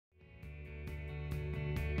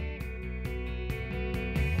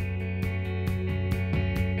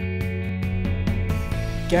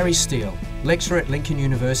Gary Steele, lecturer at Lincoln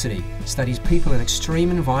University, studies people in extreme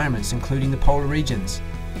environments including the polar regions.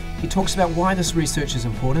 He talks about why this research is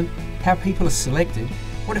important, how people are selected,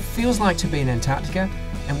 what it feels like to be in Antarctica,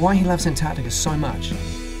 and why he loves Antarctica so much.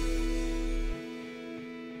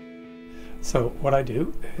 So what I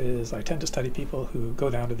do is I tend to study people who go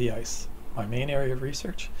down to the ice. My main area of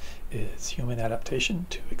research is human adaptation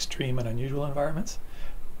to extreme and unusual environments.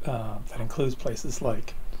 That includes places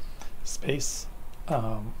like space,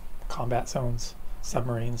 combat zones,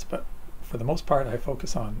 submarines, but for the most part I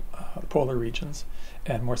focus on the polar regions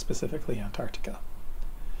and more specifically Antarctica.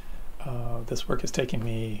 This work is taking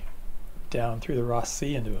me down through the Ross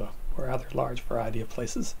Sea into a rather large variety of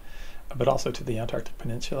places, but also to the Antarctic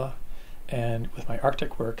Peninsula, and with my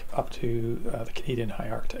Arctic work up to the Canadian High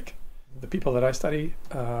Arctic. The people that I study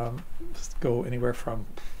go anywhere from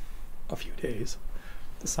a few days.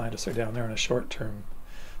 The scientists are down there on a short-term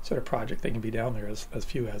sort of project. They can be down there as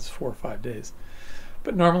few as 4 or 5 days.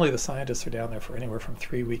 But normally the scientists are down there for anywhere from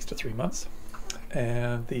 3 weeks to 3 months.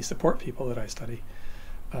 And the support people that I study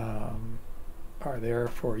are there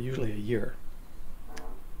for usually a year.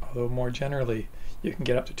 Although more generally, you can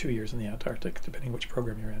get up to 2 years in the Antarctic, depending which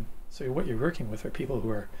program you're in. So what you're working with are people who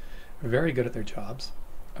are very good at their jobs,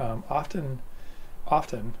 often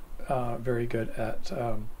very good at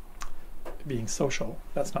being social.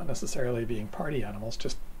 That's not necessarily being party animals,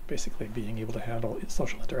 just basically being able to handle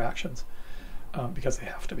social interactions because they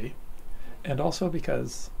have to be. And also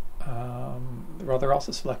because they're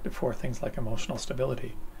also selected for things like emotional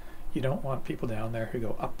stability. You don't want people down there who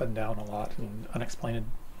go up and down a lot and unexplained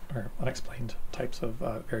types of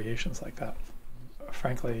variations like that.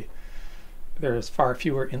 Frankly, there's far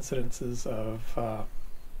fewer incidences of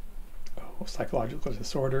psychological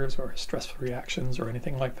disorders or stress reactions or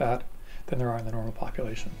anything like that than there are in the normal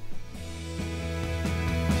population.